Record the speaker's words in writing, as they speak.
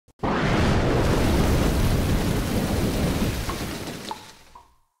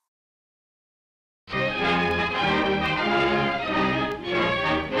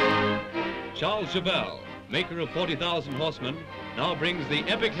Chauvel, maker of 40,000 Horsemen, now brings the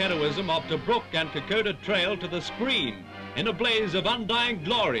epic heroism of Tobruk and Kokoda Trail to the screen in a blaze of undying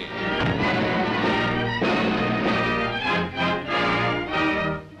glory.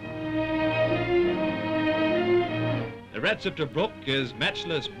 The Rats of Tobruk is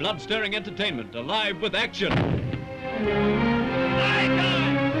matchless, blood-stirring entertainment, alive with action.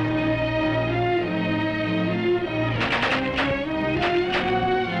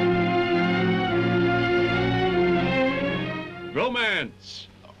 Romance.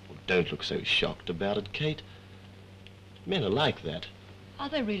 Oh, don't look so shocked about it, Kate. Men are like that. Are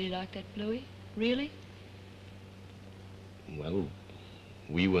they really like that, Bluey? Really? Well,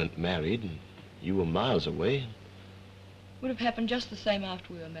 we weren't married, and you were miles away. Would have happened just the same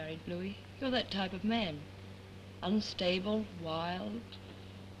after we were married, Bluey. You're that type of man. Unstable, wild.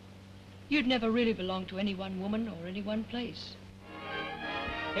 You'd never really belong to any one woman or any one place.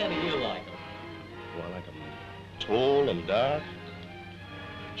 How do you like them? Well, I like them tall and dark,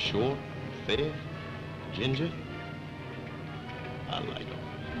 short, fair, ginger. I like them.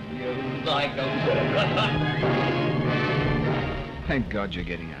 You like them. Thank God you're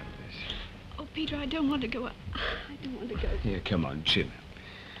getting out of this. Oh, Peter, I don't want to go out. I don't want to go. Here, come on, chill.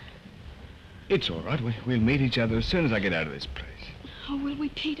 It's all right. We'll meet each other as soon as I get out of this place. Oh, will we,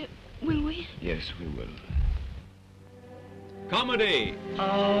 Peter? Will we? Yes, we will. Comedy.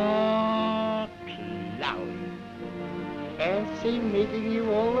 Oh, Chloe. Fancy meeting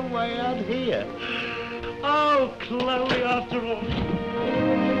you all the way out here. Oh, Chloe, after all.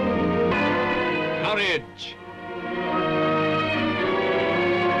 Courage.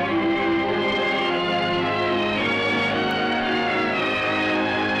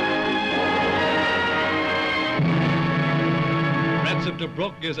 Rats of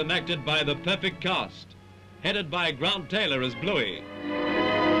Tobruk is enacted by the perfect cast, headed by Grant Taylor as Bluey,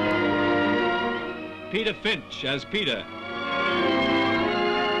 Peter Finch as Peter,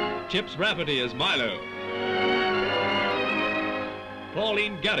 Chips Rafferty as Milo,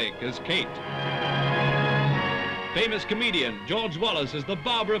 Pauline Garrick as Kate, famous comedian George Wallace as the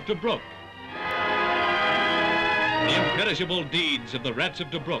Barber of Tobruk. The imperishable deeds of the Rats of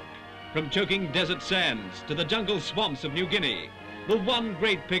Tobruk, from choking desert sands to the jungle swamps of New Guinea, the one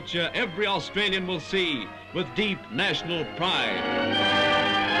great picture every Australian will see with deep national pride.